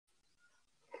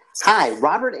Hi,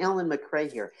 Robert Allen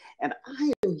McCrae here, and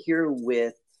I am here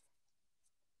with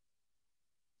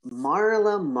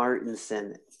Marla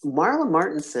Martenson. Marla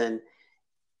Martenson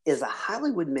is a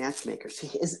Hollywood matchmaker. She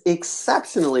is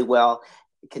exceptionally well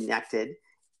connected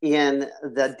in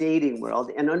the dating world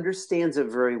and understands it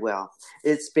very well.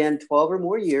 It's been 12 or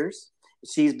more years.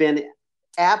 She's been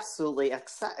absolutely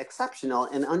exceptional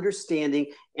in understanding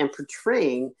and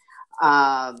portraying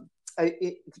to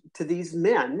these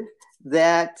men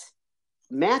that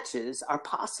matches are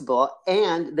possible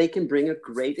and they can bring a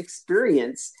great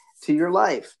experience to your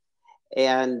life.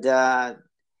 And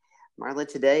Marla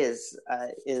today is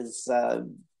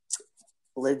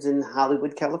lives in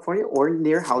Hollywood, California, or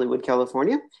near Hollywood,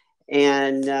 California,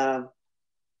 and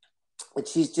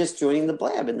she's just joining the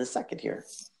Blab in the second here.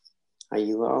 Are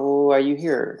you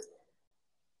here?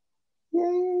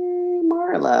 Yay,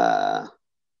 Marla!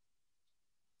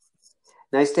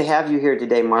 Nice to have you here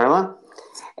today, Marla.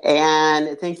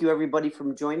 And thank you, everybody,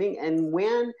 for joining. And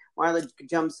when Marla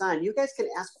jumps on, you guys can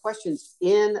ask questions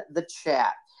in the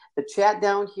chat. The chat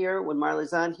down here, when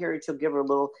Marla's on here, she'll give her a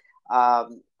little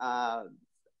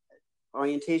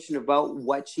orientation about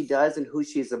what she does and who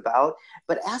she's about.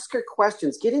 But ask her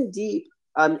questions. Get in deep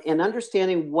in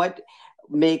understanding what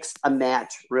makes a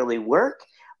match really work,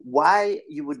 why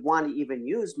you would want to even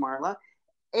use Marla,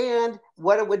 and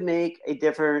what it would make a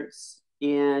difference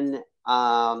in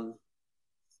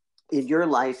your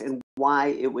life, and why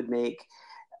it would make,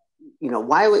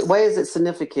 why is it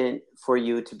significant for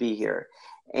you to be here,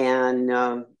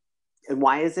 and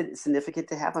why is it significant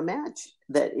to have a match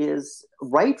that is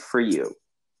right for you.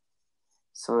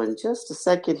 So in just a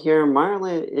second here,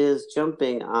 Marla is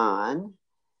jumping on.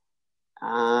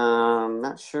 I'm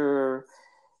not sure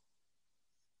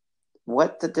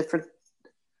what the different.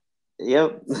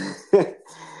 Yep.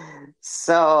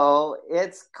 So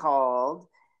it's called.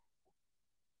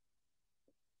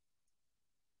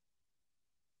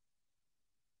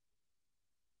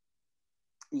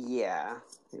 Yeah.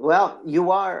 Well,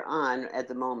 you are on at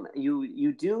the moment.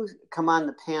 You do come on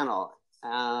the panel,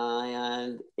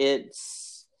 and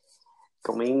it's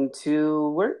going to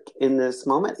work in this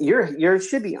moment. You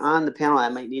should be on the panel. I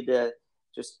might need to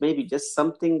just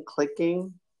something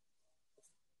clicking.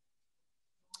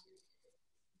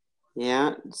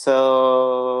 Yeah.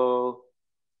 So,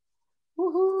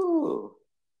 woohoo.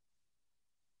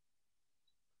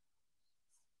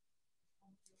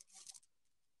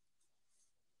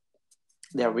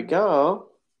 There we go.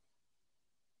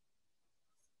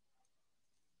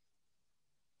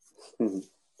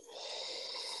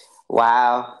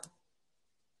 Wow.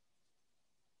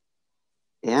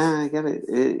 Yeah, I got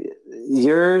it.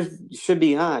 You should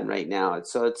be on right now.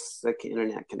 So it's like an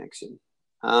internet connection.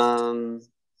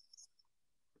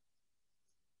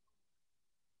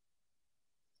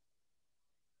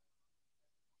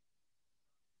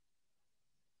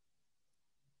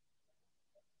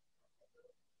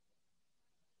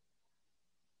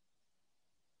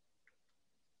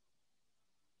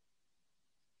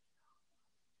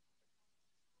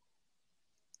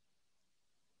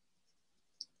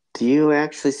 Do you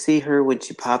actually see her when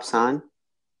she pops on?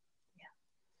 Yeah.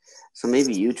 So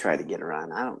maybe you try to get her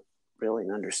on. I don't really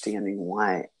understanding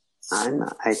why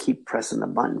I keep pressing the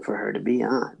button for her to be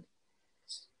on.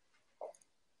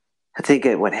 I think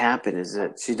what happened is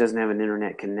that she doesn't have an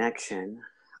internet connection.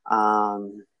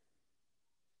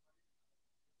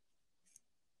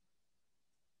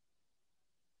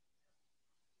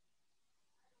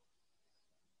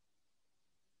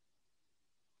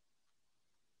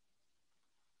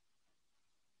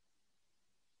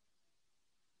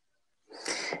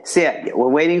 So yeah, we're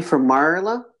waiting for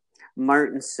Marla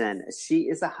Martenson. She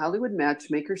is a Hollywood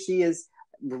matchmaker. She is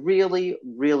really,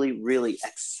 really, really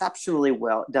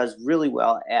does really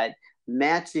well at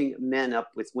matching men up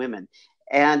with women.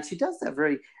 And she does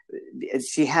that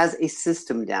she has a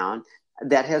system down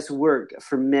that has worked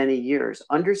for many years,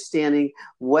 understanding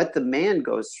what the man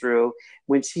goes through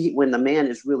when the man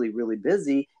is really, really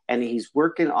busy and he's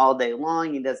working all day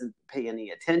long. He doesn't pay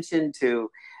any attention to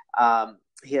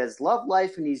his love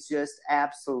life, and he's just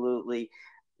absolutely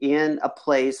in a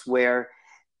place where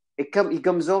he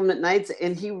comes home at nights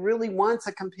and he really wants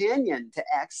a companion to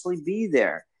actually be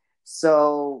there.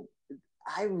 So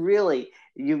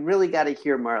you really got to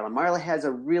hear Marla. Marla has a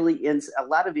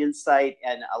lot of insight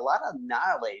and a lot of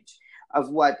knowledge of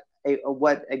what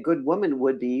a good woman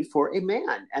would be for a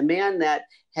man that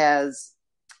has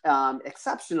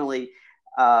exceptionally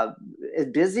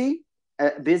busy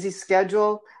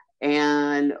schedule,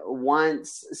 and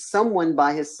wants someone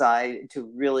by his side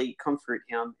to really comfort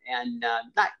him, and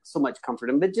not so much comfort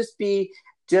him, but just be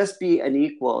an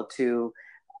equal to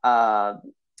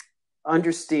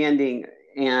understanding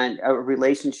and a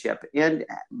relationship. And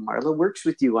Marla works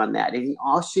with you on that. And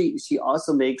she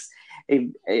also makes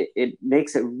it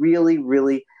makes it really,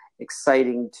 really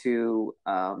exciting to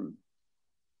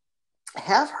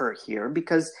have her here,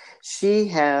 because she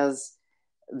has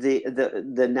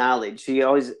the knowledge. She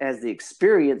always has the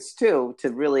experience too,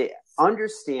 to really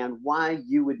understand why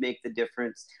you would make the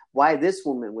difference, why this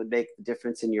woman would make the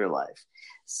difference in your life.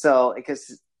 So,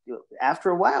 because after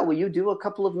a while, when you do a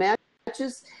couple of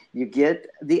matches, you get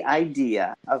the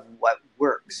idea of what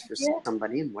works for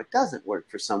somebody and what doesn't work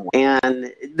for someone.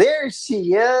 And there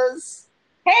she is.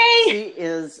 Hey! She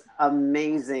is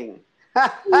amazing.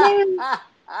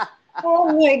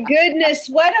 Oh my goodness,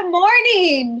 what a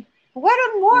morning. What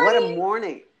a morning. What a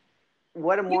morning.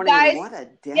 What a morning. Guys, what a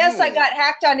day. Yes, I got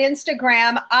hacked on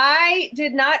Instagram. I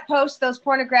did not post those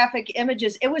pornographic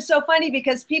images. It was so funny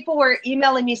because people were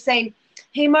emailing me saying,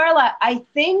 hey, Marla, I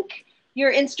think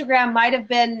your Instagram might have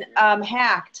been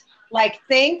hacked.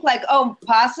 Oh,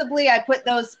 possibly I put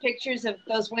those pictures of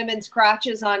those women's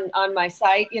crotches on my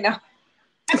site, you know.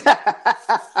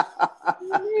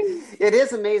 It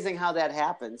is amazing how that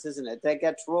happens, isn't it? They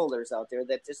got trollers out there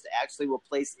that just actually will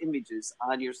place images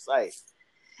on your site.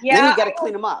 Yeah, then you got to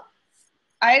clean them up.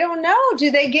 I don't know.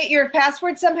 Do they get your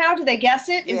password somehow? Do they guess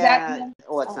it? Is that?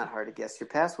 Well, it's not hard to guess your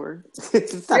password.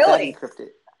 It's not really that encrypted.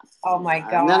 Oh my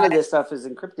God! None of this stuff is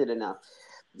encrypted enough.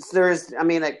 So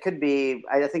it could be.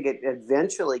 I think it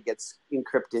eventually gets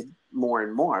encrypted more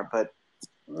and more, but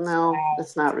no,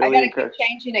 it's not really. I gotta keep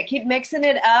changing it. Keep mixing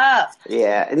it up.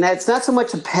 Yeah, and that's not so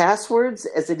much passwords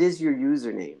as it is your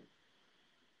username.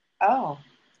 Oh.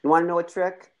 You want to know a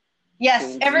trick?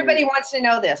 Yes, everybody wants to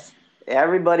know this.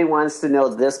 Everybody wants to know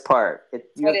this part.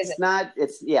 What is it?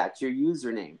 It's your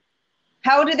username.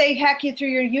 How do they hack you through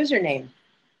your username?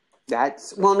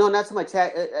 No, not so much.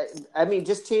 I mean,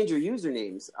 just change your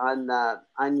usernames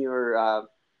on your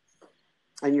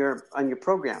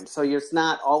program. So it's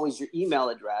not always your email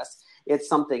address. It's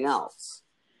something else.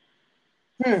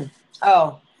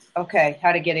 Oh, okay.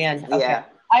 How to get in. Okay. Yeah.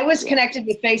 I was connected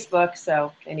with Facebook,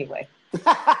 so anyway.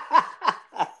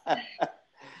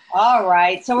 All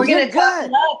right. So we're going to talk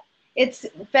about it's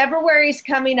February's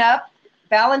coming up.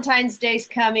 Valentine's Day's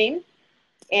coming.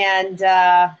 And,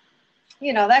 that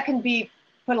can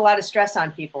put a lot of stress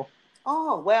on people.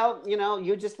 Oh, well,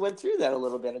 you just went through that a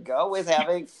little bit ago with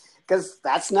having, because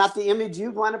that's not the image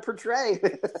you want to portray.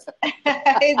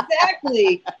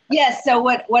 Exactly. Yes. So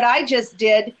what I just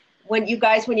did, when you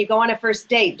go on a first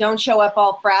date, don't show up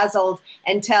all frazzled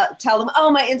and tell them, oh,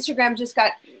 my Instagram just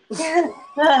got,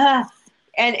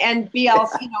 and be all,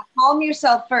 calm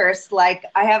yourself first. Like,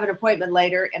 I have an appointment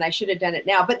later and I should have done it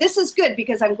now. But this is good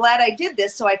because I'm glad I did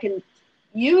this so I can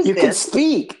use this. You can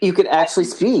speak. You could actually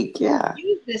speak. Yeah.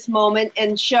 Use this moment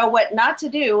and show what not to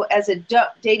do as a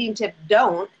dating tip.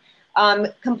 Don't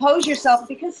compose yourself,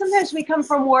 because sometimes we come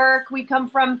from work, we come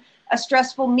from a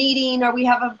stressful meeting, or we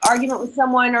have an argument with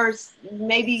someone, or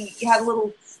maybe you had a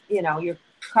little, your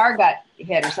car got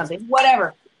hit or something,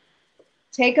 whatever.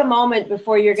 Take a moment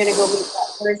before you're going to go meet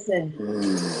that person.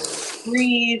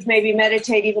 Breathe, maybe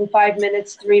meditate even 5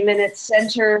 minutes, 3 minutes,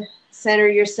 center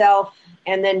yourself,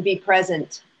 and then be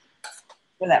present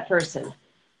for that person.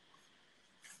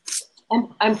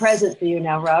 I'm present for you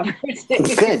now, Robert.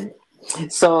 Good.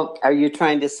 So are you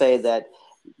trying to say that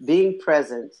being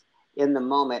present in the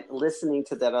moment, listening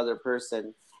to that other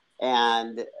person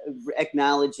and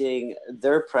acknowledging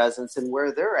their presence and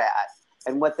where they're at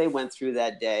and what they went through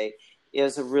that day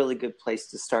is a really good place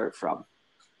to start from?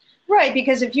 Right,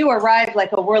 because if you arrive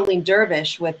like a whirling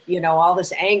dervish with, all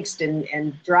this angst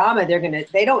and drama,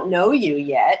 they don't know you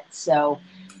yet. So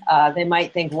they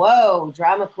might think, whoa,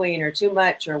 drama queen, or too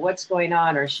much, or what's going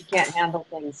on, or she can't handle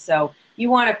things. So you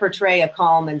want to portray a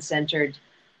calm and centered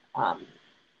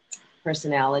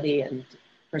personality and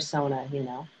persona,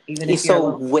 even if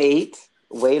you're wait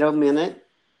a minute,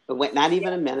 not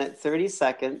even a minute, 30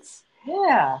 seconds.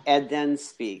 Yeah. And then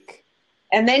speak.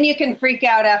 And then you can freak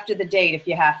out after the date if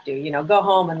you have to, go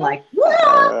home and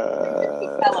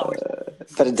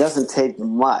but it doesn't take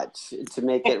much to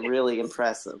make it really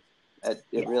impressive.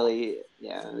 Really,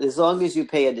 as long as you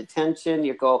pay attention,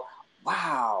 you go,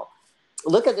 wow.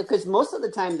 Look at it, because most of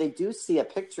the time they do see a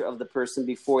picture of the person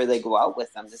before they go out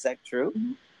with them. Is that true?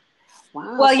 Mm-hmm.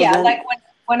 Wow. Well, like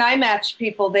when I match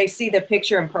people, they see the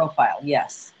picture and profile.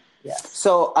 Yes. Yes.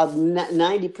 So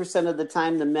 90% of the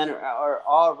time, the men are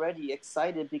already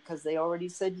excited because they already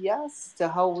said yes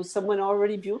to someone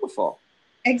already beautiful.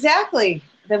 Exactly.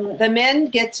 The men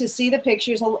get to see the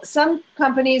pictures. Some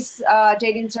companies,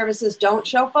 dating services, don't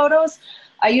show photos.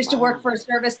 I used to work for a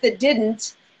service that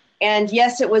didn't, And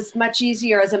yes, it was much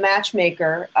easier as a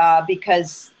matchmaker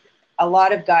because a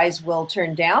lot of guys will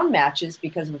turn down matches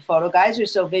because of a photo. Guys are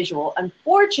so visual.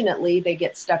 Unfortunately, they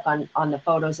get stuck on the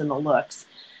photos and the looks.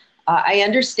 I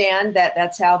understand that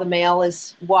that's how the male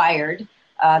is wired.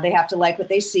 They have to like what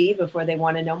they see before they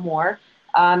want to know more.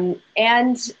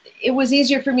 And it was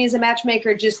easier for me as a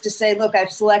matchmaker just to say, look,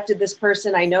 I've selected this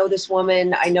person. I know this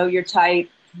woman. I know your type.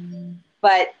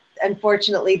 But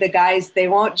unfortunately, the guys, they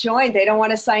won't join. They don't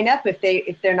want to sign up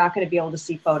if they're not going to be able to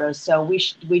see photos. So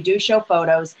we do show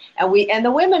photos, and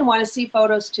the women want to see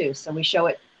photos too. So we show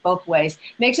it both ways.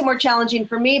 Makes it more challenging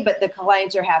for me, but the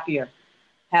clients are happier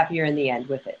in the end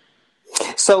with it.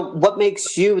 So what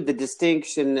makes you the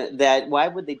distinction that why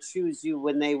would they choose you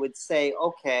when they would say,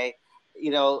 okay,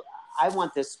 I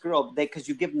want this girl, because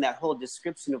you give them that whole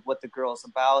description of what the girl's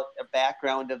about, a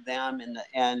background of them,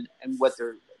 and what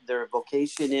their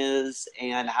vocation is,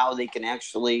 and how they can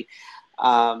actually,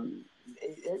 how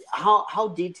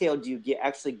detailed do you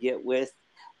actually get with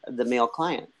the male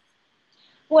client?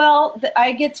 Well,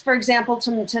 I get, for example,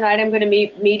 tonight I'm going to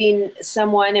be meeting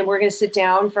someone, and we're going to sit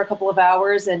down for a couple of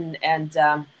hours and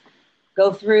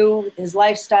go through his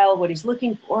lifestyle, what he's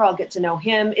looking for. I'll get to know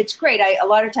him. It's great. A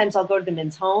lot of times I'll go to the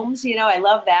men's homes. I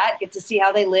love that. Get to see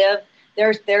how they live,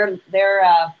 their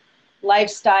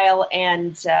lifestyle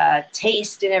and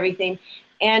taste and everything.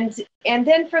 And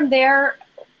then from there,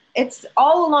 it's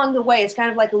all along the way. It's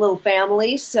kind of like a little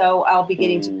family. So I'll be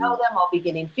getting to know them. I'll be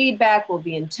getting feedback. We'll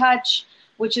be in touch,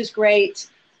 which is great.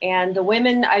 And the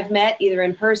women I've met either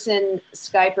in person,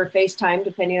 Skype, or FaceTime,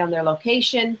 depending on their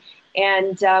location.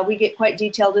 And we get quite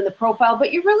detailed in the profile.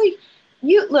 But you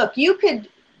could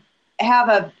have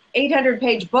a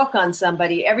 800-page book on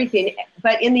somebody, everything.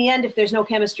 But in the end, if there's no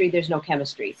chemistry, there's no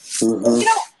chemistry. Mm-hmm. You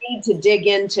don't need to dig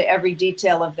into every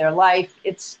detail of their life.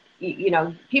 It's,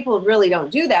 people really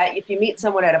don't do that. If you meet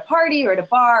someone at a party or at a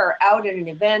bar or out at an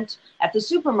event at the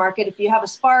supermarket, if you have a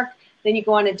spark, then you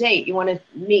go on a date. You want to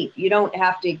meet. You don't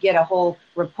have to get a whole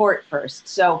report first.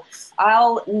 So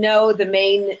I'll know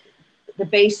the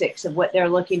basics of what they're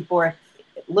looking for,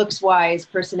 looks-wise,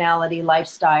 personality,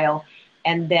 lifestyle,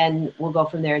 and then we'll go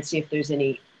from there and see if there's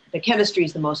the chemistry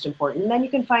is the most important, and then you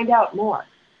can find out more.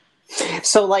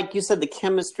 So like you said, the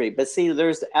chemistry, but see,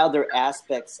 there's other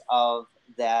aspects of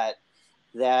that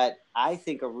I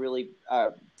think are really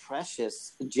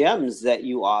precious gems that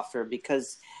you offer,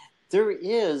 because there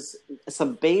is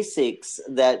some basics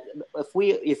that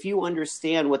if you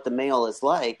understand what the male is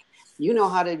like, you know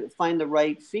how to find the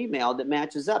right female that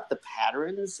matches up, the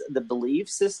patterns, the belief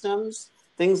systems,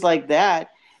 things like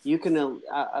that. You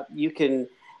can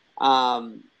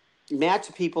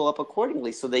match people up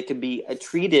accordingly so they can be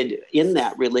treated in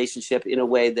that relationship in a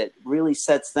way that really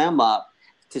sets them up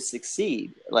to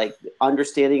succeed, like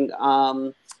understanding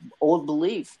old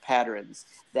belief patterns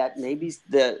that maybe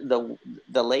the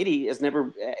lady has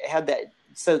never had that.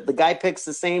 So the guy picks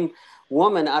the same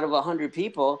woman out of 100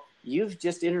 people. You've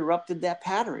just interrupted that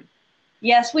pattern.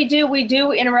 Yes, we do. We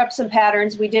do interrupt some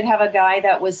patterns. We did have a guy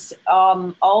that was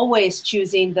always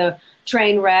choosing the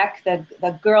train wreck,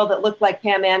 the girl that looked like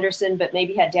Pam Anderson, but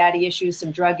maybe had daddy issues, some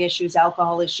drug issues,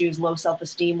 alcohol issues, low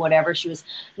self-esteem, whatever. She was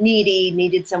needy,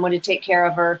 needed someone to take care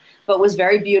of her, but was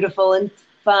very beautiful and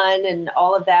fun and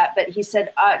all of that. But he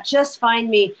said, just find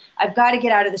me. I've got to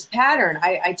get out of this pattern.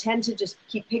 I tend to just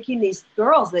keep picking these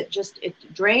girls that it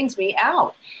drains me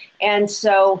out. And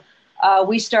so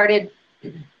we started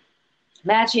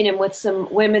matching him with some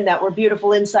women that were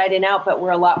beautiful inside and out, but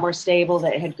were a lot more stable,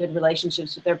 that had good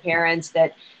relationships with their parents,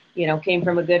 that, came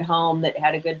from a good home, that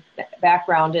had a good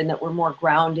background, and that were more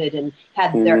grounded and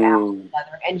had their act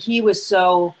together. And he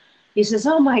says,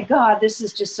 oh my God, this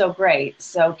is just so great.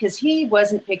 So, because he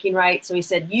wasn't picking right. So he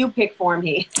said, you pick for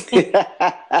me. So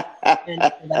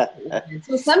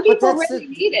some people really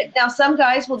need it. Now, some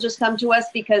guys will just come to us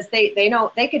because they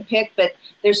know they could pick, but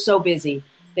they're so busy.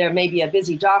 They're maybe a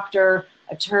busy doctor,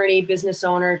 attorney, business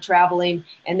owner, traveling,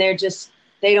 and they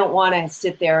don't want to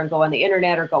sit there and go on the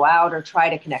internet or go out or try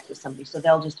to connect with somebody. So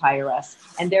they'll just hire us,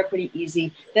 and they're pretty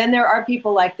easy. Then there are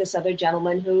people like this other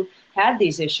gentleman who had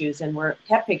these issues and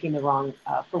kept picking the wrong,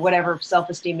 for whatever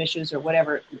self-esteem issues or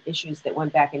whatever issues that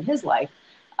went back in his life.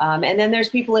 And then there's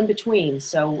people in between.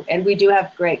 So, and we do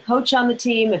have great coach on the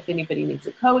team. If anybody needs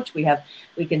a coach, we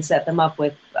can set them up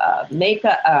with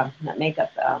makeover.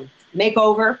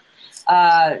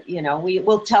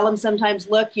 We'll tell them sometimes,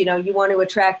 look, you want to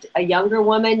attract a younger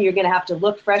woman, you're going to have to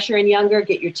look fresher and younger,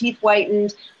 get your teeth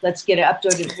whitened. Let's get it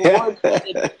updated board,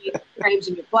 frames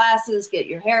in your glasses, get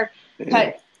your hair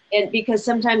cut. And because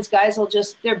sometimes guys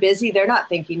they're busy. They're not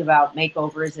thinking about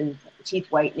makeovers and teeth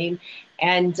whitening.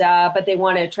 And, but they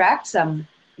want to attract some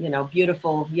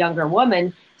beautiful younger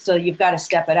woman. So you've got to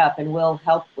step it up, and we'll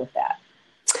help with that.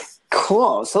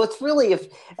 Cool. So it's really if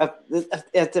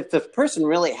the person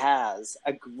really has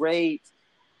a great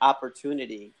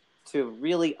opportunity to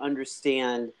really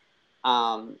understand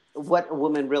what a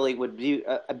woman really would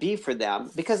be for them,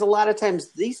 because a lot of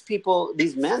times these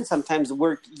men sometimes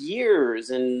work years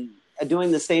and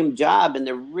doing the same job, and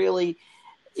they're really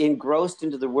engrossed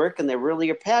into the work, and they really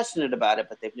are passionate about it,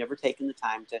 but they've never taken the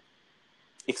time to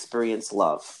experience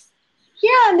love.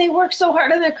 Yeah, and they work so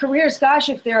hard on their careers. Gosh,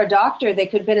 if they're a doctor, they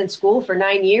could have been in school for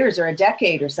 9 years or a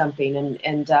decade or something,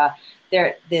 and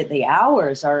the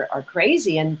hours are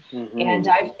crazy. And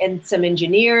and some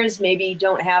engineers maybe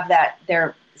don't have that.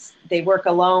 They work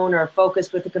alone or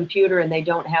focused with the computer, and they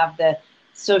don't have the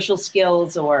social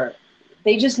skills, or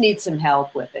they just need some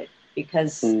help with it,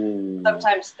 because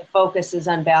sometimes the focus is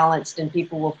unbalanced, and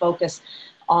people will focus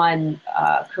on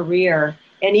career,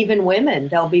 and even women,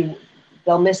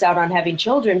 they'll miss out on having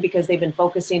children because they've been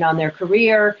focusing on their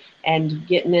career and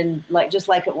getting in, just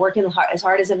like working as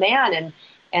hard as a man.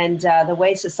 And the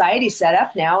way society's set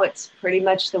up now, it's pretty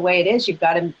much the way it is. You've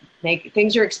got to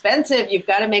things are expensive. You've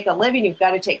got to make a living. You've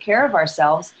got to take care of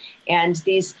ourselves. And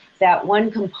that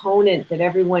one component that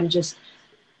everyone just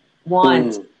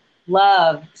wants,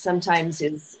 love, sometimes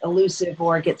is elusive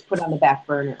or gets put on the back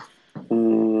burner.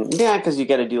 Yeah, because you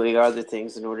got to do other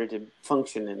things in order to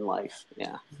function in life.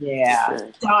 Yeah. Yeah. Sure.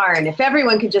 Darn. If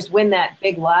everyone could just win that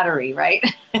big lottery, right?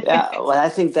 Yeah. Well, I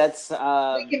think that's. We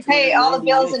can pay all the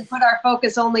bills and put our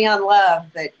focus only on love.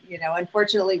 But,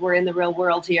 unfortunately, we're in the real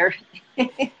world here.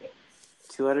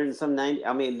 200 and some 90.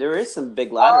 I mean, there is some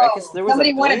big lottery. I guess there was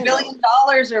somebody won $1 billion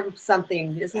or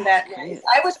something. Isn't that nice?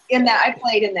 I was in that. I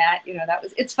played in that.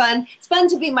 It's fun. It's fun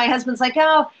to be. My husband's like,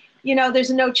 oh, there's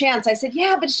no chance. I said,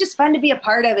 yeah, but it's just fun to be a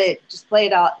part of it. Just play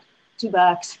it out.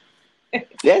 $2.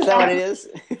 Yeah, is that what it is?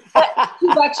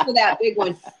 $2 for that big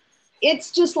one.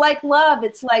 It's just like love.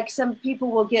 It's like some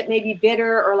people will get maybe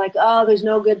bitter or like, oh, there's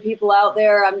no good people out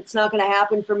there. It's not going to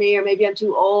happen for me, or maybe I'm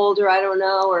too old, or I don't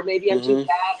know, or maybe I'm too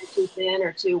fat or too thin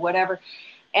or too whatever.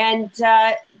 And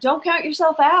don't count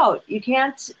yourself out. You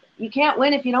can't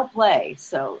win if you don't play.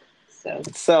 So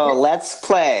let's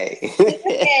play.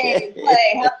 Okay,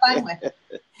 play. Have fun with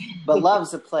it. But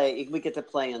love's a play. We get to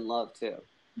play in love too.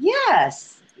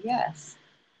 Yes.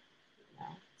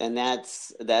 And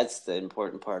that's the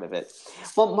important part of it.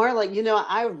 Well, Marla,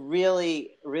 I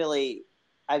really, really,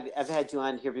 I've had you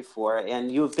on here before,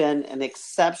 and you've been an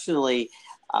exceptionally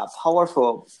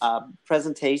powerful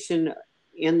presentation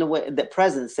in the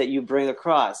presence that you bring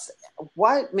across.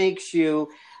 What makes you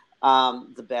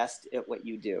the best at what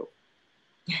you do?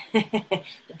 The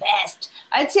best.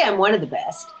 I'd say I'm one of the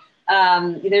best.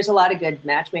 There's a lot of good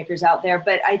matchmakers out there,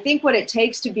 but I think what it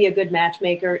takes to be a good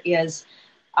matchmaker is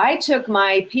I took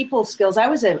my people skills. I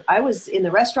was in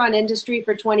the restaurant industry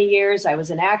for 20 years. I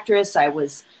was an actress. I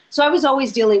was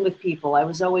always dealing with people. I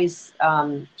was always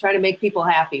trying to make people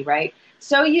happy, right?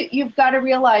 So you've got to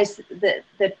realize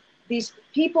that these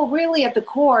people really at the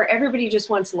core, everybody just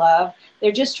wants love.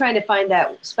 They're just trying to find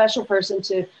that special person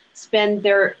to spend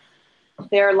their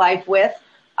life with.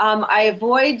 I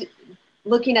avoid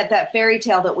looking at that fairy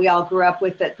tale that we all grew up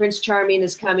with, that Prince Charming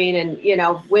is coming,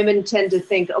 and women tend to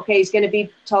think, okay, he's going to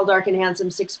be tall, dark, and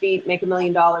handsome, 6 feet, make $1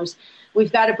 million.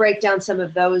 We've got to break down some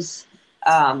of those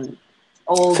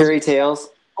old fairy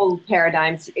tales, old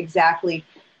paradigms, exactly.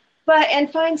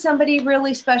 And find somebody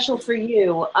really special for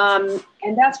you, and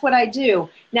that's what I do.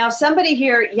 Now, somebody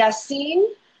here, Yassine,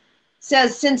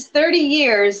 says, since 30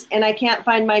 years, and I can't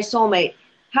find my soulmate.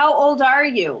 How old are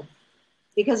you?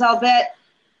 Because I'll bet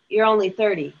you're only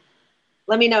 30.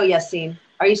 Let me know, Yassine.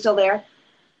 Are you still there?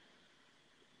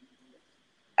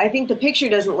 I think the picture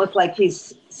doesn't look like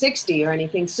he's 60 or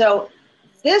anything. So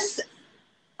this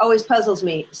always puzzles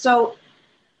me. So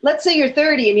let's say you're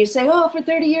 30 and you say, oh, for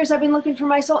 30 years I've been looking for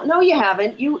my soul. No, you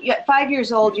haven't. At 5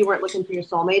 years old, you weren't looking for your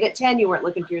soulmate. At 10, you weren't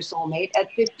looking for your soulmate. At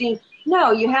 15,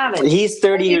 no, you haven't. He's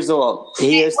 30 years old.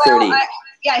 He is 30.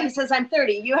 Yeah, he says, I'm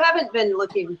 30. You haven't been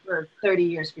looking for 30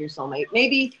 years for your soulmate.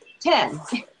 Maybe 10.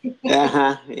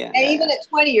 Yeah. And even at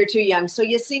 20, you're too young. So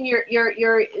you're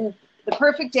in the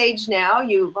perfect age now.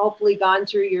 You've hopefully gone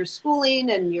through your schooling,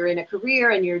 and you're in a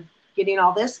career, and you're getting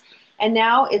all this. And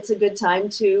now it's a good time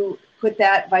to put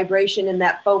that vibration and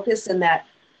that focus and that,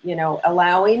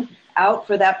 allowing out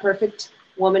for that perfect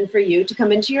woman for you to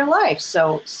come into your life.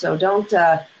 So don't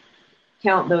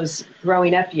count those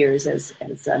growing up years as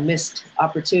missed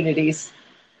opportunities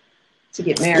to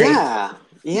get married.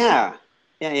 Yeah.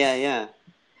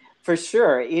 For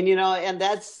sure, and and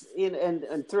that's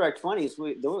and through our 20s,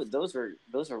 those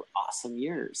are awesome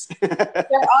years.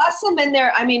 They're awesome, and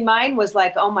I mean, mine was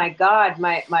like, oh my God,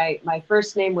 my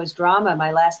first name was Drama,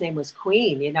 my last name was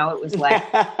Queen. It was like,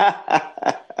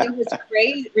 it was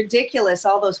crazy, ridiculous,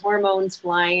 all those hormones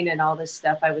flying and all this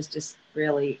stuff. I was just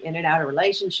really in and out of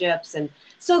relationships, and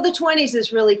so the 20s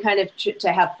is really kind of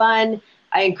to have fun.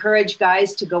 I encourage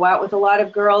guys to go out with a lot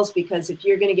of girls, because if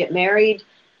you're going to get married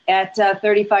at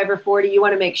 35 or 40, you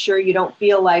want to make sure you don't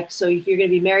feel like, so if you're going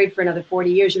to be married for another 40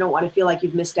 years, you don't want to feel like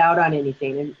you've missed out on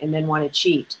anything and then want to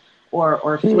cheat or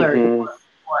flirt or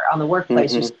on the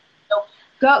workplace. Mm-hmm. So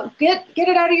go get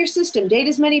it out of your system. Date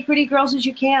as many pretty girls as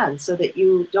you can so that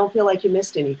you don't feel like you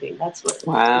missed anything. That's what.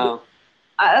 Wow.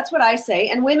 That's what I say.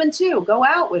 And women too, go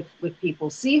out with people,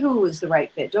 see who is the right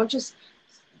fit. Don't just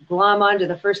glom onto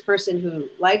the first person who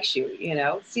likes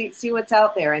you, see what's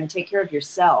out there and take care of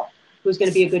yourself. Who's going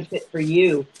to be a good fit for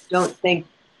you. Don't think,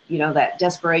 that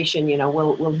desperation,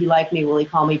 will he like me? Will he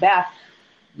call me back?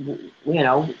 Do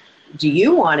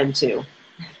you want him to?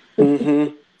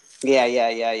 Mm-hmm.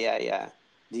 Yeah.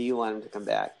 Do you want him to come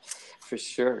back? For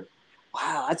sure.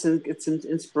 Wow, it's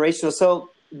inspirational. So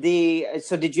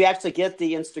did you actually get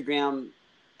the Instagram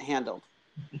handle?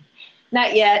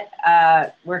 Not yet.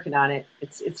 Working on it.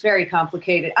 It's very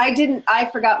complicated. I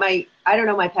forgot I don't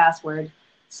know my password.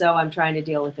 So I'm trying to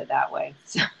deal with it that way.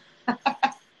 So.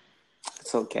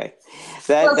 It's okay.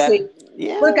 We'll see.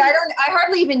 Yeah. Look, I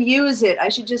hardly even use it. I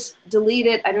should just delete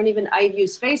it. I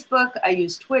use Facebook, I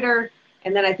use Twitter,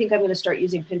 and then I think I'm going to start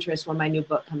using Pinterest when my new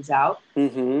book comes out.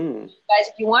 Mm-hmm. Guys,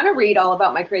 if you want to read all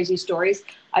about my crazy stories,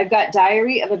 I've got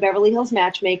Diary of a Beverly Hills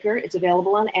Matchmaker. It's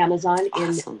available on Amazon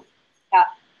in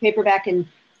paperback and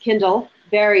Kindle.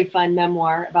 Very fun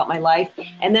memoir about my life.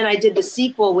 And then I did the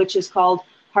sequel, which is called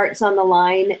Hearts on the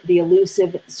Line, The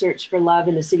Elusive Search for Love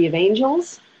in the City of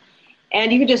Angels.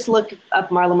 And you can just look up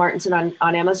Marla Martenson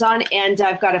on Amazon. And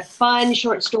I've got a fun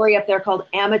short story up there called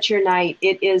Amateur Night.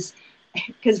 It is,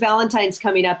 because Valentine's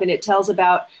coming up, and it tells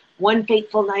about one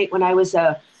fateful night when I was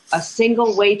a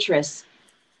single waitress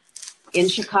in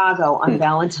Chicago on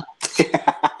Valentine's.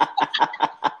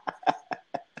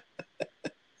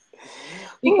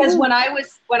 Because when I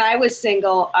was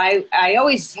single, I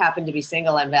always happened to be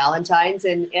single on Valentine's,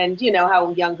 and you know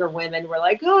how younger women were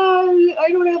like, oh,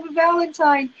 I don't have a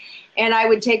Valentine, and I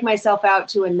would take myself out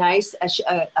to a nice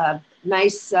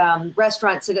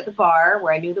restaurant, sit at the bar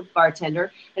where I knew the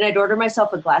bartender, and I'd order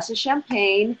myself a glass of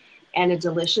champagne and a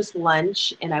delicious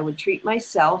lunch, and I would treat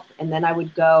myself, and then I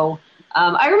would go.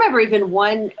 I remember even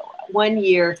one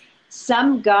year,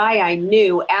 some guy I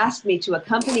knew asked me to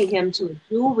accompany him to a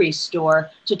jewelry store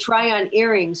to try on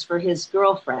earrings for his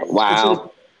girlfriend.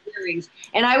 Wow. Earrings.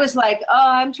 And I was like,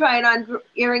 oh, I'm trying on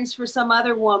earrings for some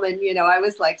other woman. You know, I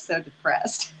was like so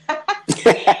depressed.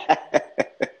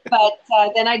 But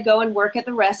then I'd go and work at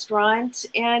the restaurant,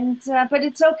 but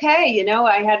it's okay. You know,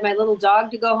 I had my little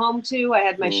dog to go home to. I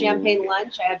had my champagne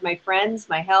lunch. I had my friends,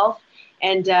 my health.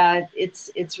 And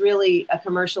it's really a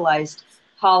commercialized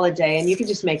holiday, and you can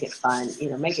just make it fun.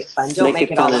 You know, make it fun. Don't make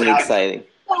it all fun and about, exciting.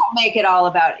 Don't make it all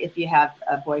about if you have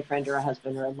a boyfriend or a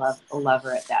husband or a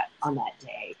lover on that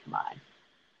day. Come on.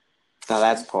 Oh,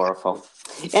 that's powerful,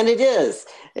 and it is.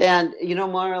 And you know,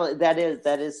 Marla,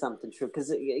 that is something true,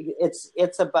 because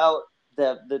it's about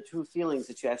the true feelings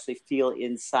that you actually feel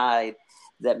inside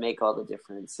that make all the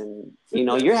difference. And you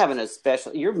know, you're having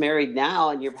you're married now,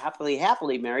 and you're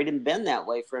happily married, and been that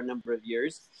way for a number of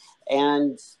years,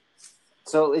 and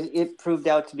so it proved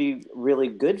out to be really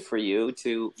good for you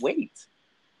to wait.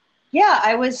 Yeah,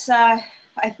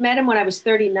 I've met him when I was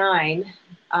 39,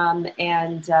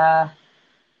 and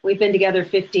we've been together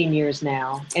 15 years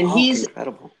now. And he's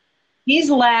incredible. He's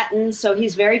Latin, so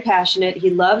he's very passionate. He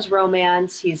loves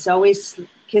romance. He's always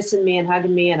kissing me and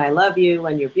hugging me, and I love you,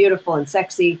 and you're beautiful and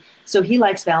sexy. So he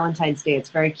likes Valentine's Day.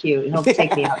 It's very cute. He'll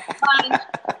take me out to lunch.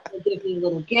 He'll give me a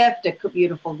little gift, a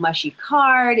beautiful mushy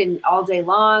card, and all day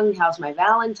long, how's my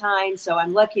Valentine? So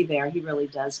I'm lucky there. He really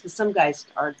does, because some guys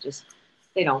are just,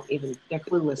 they're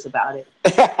clueless about it.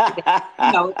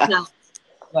 No, it's not.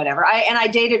 Whatever. I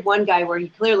dated one guy where he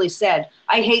clearly said,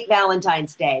 I hate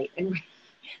Valentine's Day. And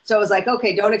so I was like,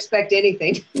 okay, don't expect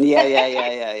anything.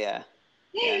 Yeah.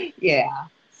 Yeah.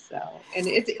 So, and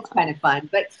it's kind of fun.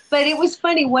 But it was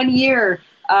funny. One year,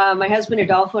 my husband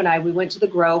Adolfo and I, we went to the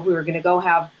Grove. We were going to go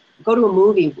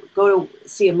to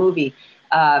see a movie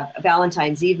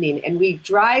Valentine's evening. And we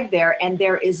drive there, and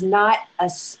there is not a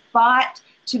spot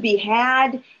to be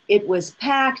had. It was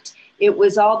packed. it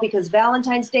was all because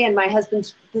Valentine's Day, and my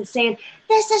husband's been saying,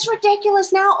 this is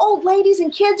ridiculous. Now old ladies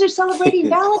and kids are celebrating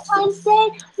Valentine's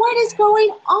Day. What is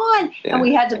going on? Yeah. And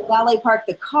we had to valet park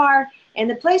the car, and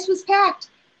the place was packed.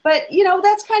 But,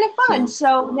 that's kind of fun.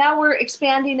 So now we're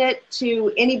expanding it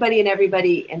to anybody and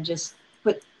everybody and just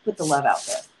put the love out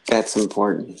there. That's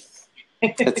important.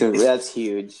 That's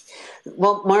huge.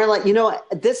 Well, Marla,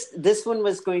 this one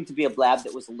was going to be a blab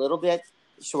that was a little bit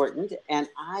shortened, and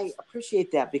I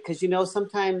appreciate that because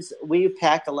sometimes we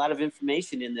pack a lot of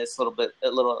information in this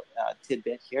little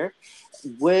tidbit here.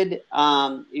 Would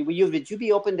you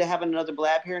be open to having another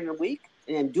blab here in a week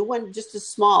and do one just as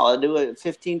small? Do a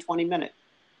 15-20 minute.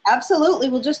 Absolutely.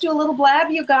 We'll just do a little blab,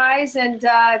 you guys, and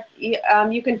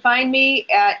you can find me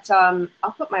at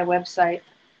I'll put my website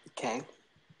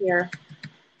here.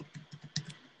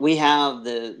 We have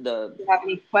Do you have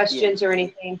any questions or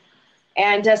anything?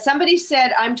 And somebody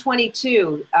said, I'm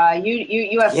 22.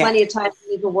 You have plenty of time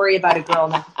to even worry about a girl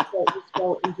now. Just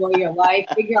go enjoy your life.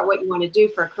 Figure out what you want to do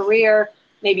for a career.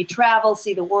 Maybe travel,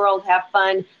 see the world, have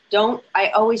fun. I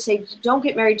always say, don't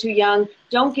get married too young.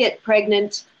 Don't get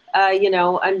pregnant,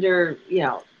 under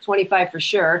 25 for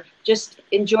sure. Just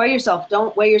enjoy yourself.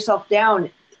 Don't weigh yourself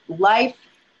down. Life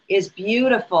is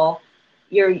beautiful.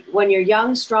 When you're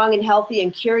young, strong, and healthy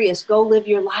and curious, go live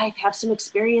your life. Have some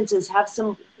experiences. Have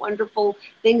some wonderful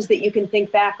things that you can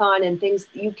think back on and things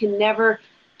you can never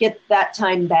get that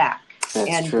time back.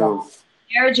 That's true.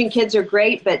 Marriage and kids are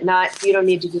great, but you don't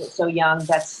need to do it so young.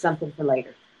 That's something for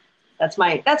later. That's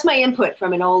my input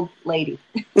from an old lady.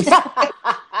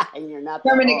 And you're not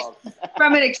that old.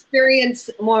 From an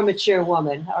experienced, more mature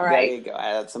woman. All right. There you go.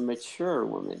 That's a mature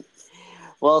woman.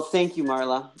 Well, thank you,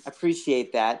 Marla.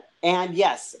 Appreciate that. And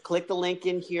yes, click the link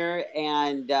in here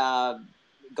and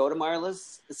go to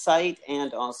Marla's site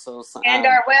and also and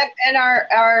our web and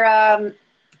our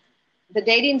the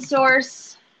dating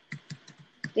source,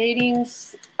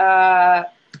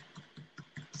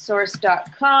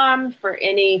 source.com for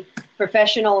any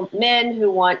professional men who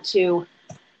want to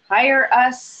hire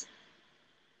us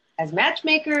as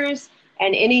matchmakers,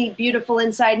 and any beautiful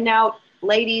inside and out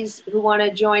ladies who want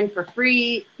to join for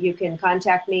free. You can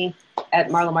contact me at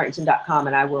marlamartenson.com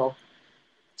and I will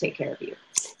take care of you.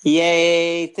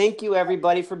 Yay. Thank you,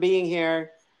 everybody, for being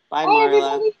here. Bye, Marla.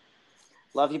 Everybody.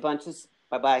 Love you bunches.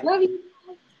 Bye-bye. Love you.